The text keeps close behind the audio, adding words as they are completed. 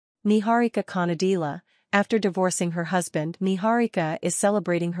Niharika Konidela, after divorcing her husband, Niharika is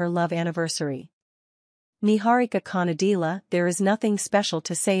celebrating her love anniversary. Niharika Konidela, there is nothing special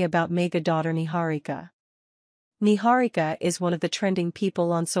to say about mega daughter Niharika. Niharika is one of the trending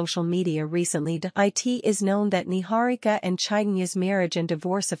people on social media recently. It is known that Niharika and Chaitanya's marriage and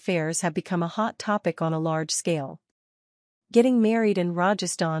divorce affairs have become a hot topic on a large scale. Getting married in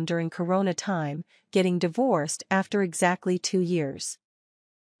Rajasthan during Corona time, getting divorced after exactly 2 years.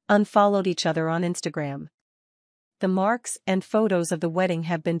 Unfollowed each other on Instagram. The marks and photos of the wedding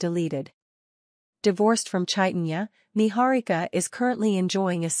have been deleted. Divorced from Chaitanya, Niharika is currently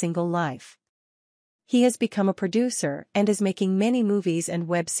enjoying a single life. He has become a producer and is making many movies and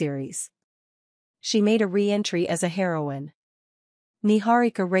web series. She made a re-entry as a heroine.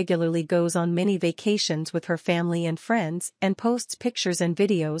 Niharika regularly goes on many vacations with her family and friends and posts pictures and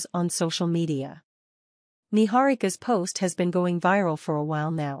videos on social media. Niharika's post has been going viral for a while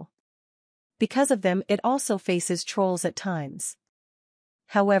now. Because of them, it also faces trolls at times.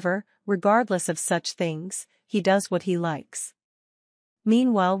 However, regardless of such things, he does what he likes.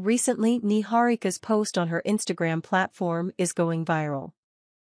 Meanwhile, recently Niharika's post on her Instagram platform is going viral.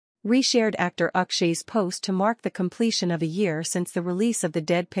 Reshared actor Akshay's post to mark the completion of a year since the release of the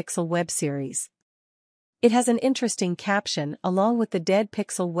Dead Pixel web series. It has an interesting caption along with the Dead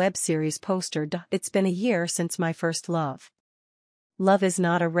Pixel web series poster. It's been a year since my first love. Love is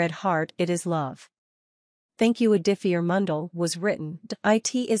not a red heart, it is love. Thank you. Adifir Mundal was written.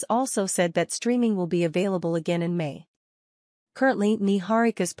 It is also said that streaming will be available again in May. Currently,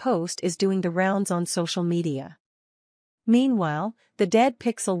 Niharika's post is doing the rounds on social media. Meanwhile, the Dead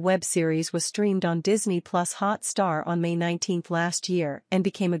Pixel web series was streamed on Disney Plus Hotstar on May 19 last year and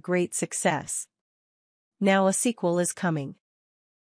became a great success. Now a sequel is coming.